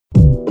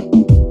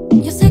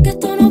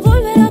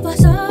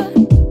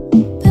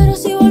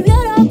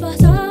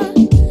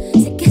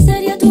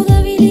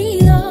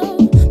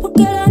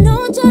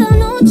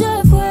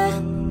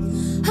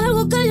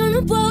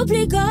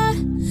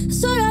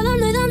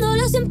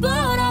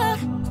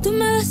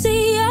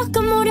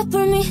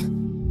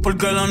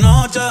Porque la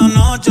noche de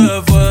anoche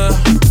fue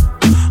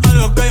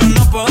algo que yo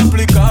no puedo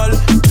explicar.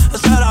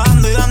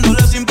 Acelerando y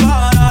dándole sin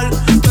parar.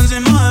 Tú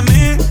encima de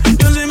mí,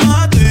 yo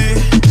encima de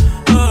ti.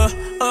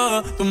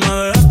 Tú me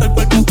dejaste el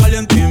cuerpo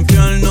caliente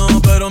infierno,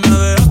 pero me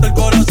dejaste el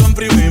corazón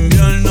frío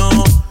invierno.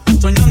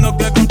 Soñando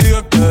que contigo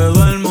es que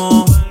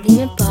duermo.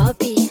 Dime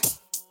papi,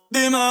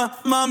 dime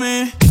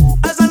mami,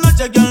 esa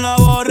noche quién la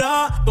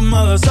borra. Tú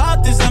me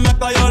besaste y se me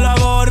cayó la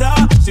gorra.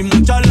 Sin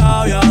mucha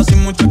labia,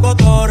 sin mucha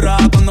cotorra.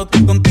 Cuando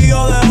estoy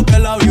contigo dejo que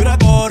la vibra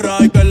corra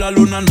y que la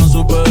luna no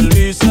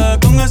supervise.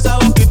 Con esa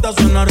boquita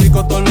suena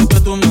rico todo lo que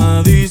tú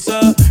me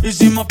dices. Y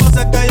si me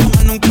pasa que yo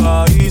me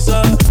nunca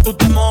hice, tú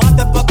te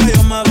mojaste pa' que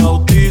yo me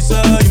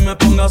bautice y me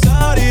ponga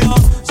serio,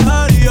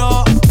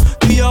 serio.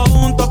 Y yo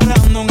juntos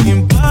creando un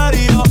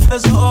imperio.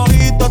 Esos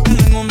ojitos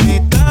tienen un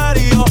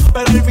misterio,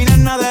 pero al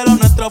final nada de lo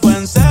nuestro fue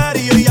en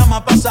serio. Y ya me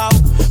ha pasado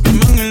que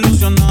me han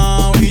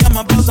ilusionado, y ya me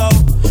ha pasado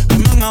que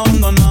me han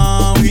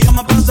abandonado, y ya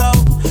me ha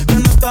pasado que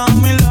no estás a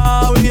mi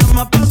lado, y ya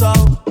me ha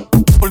pasado.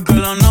 Porque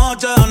la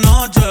noche de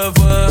anoche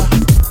fue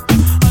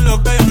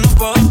algo que yo no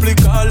puedo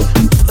explicar.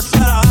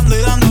 Acelerando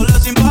y dándole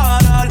sin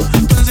parar.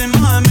 Tú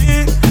encima de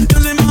mí, yo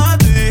encima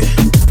de ti.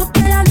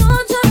 porque la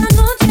noche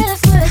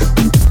fue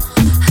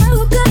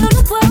algo que yo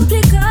no puedo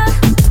explicar.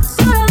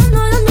 Solo ando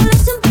dándole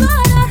sin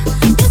parar.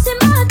 Yo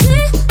encima de ti,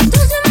 tú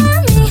encima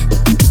de mí.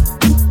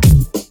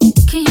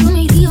 Que yo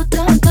me iría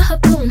otra vez pa'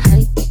 Japón.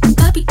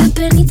 Papi, qué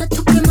penita,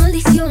 tú qué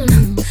maldición.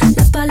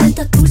 La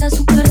paleta tuya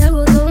super de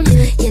algodón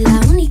y es la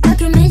única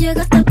que me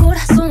llega hasta el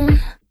corazón.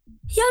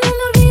 Ya no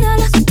me olvida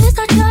la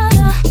supuesta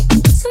cara.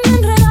 Se me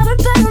enredaba el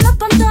pelo en la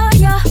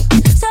pantalla.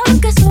 Sabes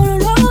que solo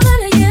lo hago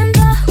de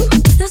leyenda.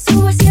 Lo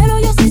subo al cielo,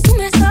 yo soy su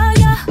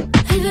mesaya.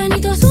 El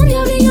Benito es un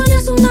diablillo y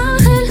es un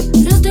ángel.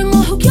 Lo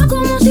tengo juqueado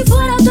como si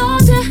fuera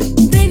Tate.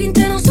 Baby,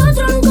 entre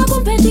nosotros nunca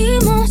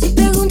competimos. Si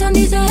preguntan,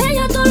 dice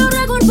ella, todo lo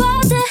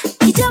recordaste.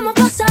 Y ya me ha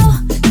pasado,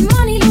 que me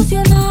han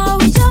ilusionado.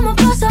 Y ya me ha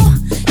pasado,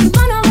 que me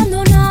han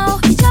abandonado.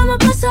 Y ya me ha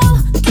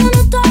pasado, que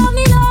no está a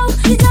mi lado.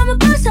 Y ya me ha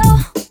pasado.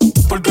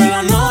 Porque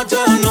la noche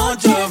de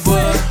anoche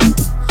fue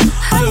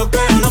algo que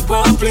yo no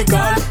puedo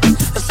explicar.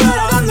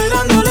 Acelerando y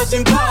dándole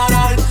sin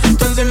parar.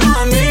 Tú encima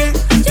de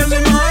mí, yo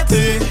encima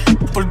de ti.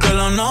 Porque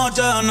la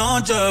noche de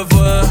anoche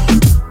fue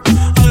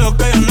algo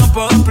que yo no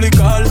puedo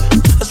explicar.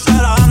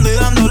 Acelerando y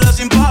dándole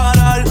sin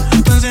parar.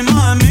 Tú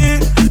encima de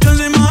mí,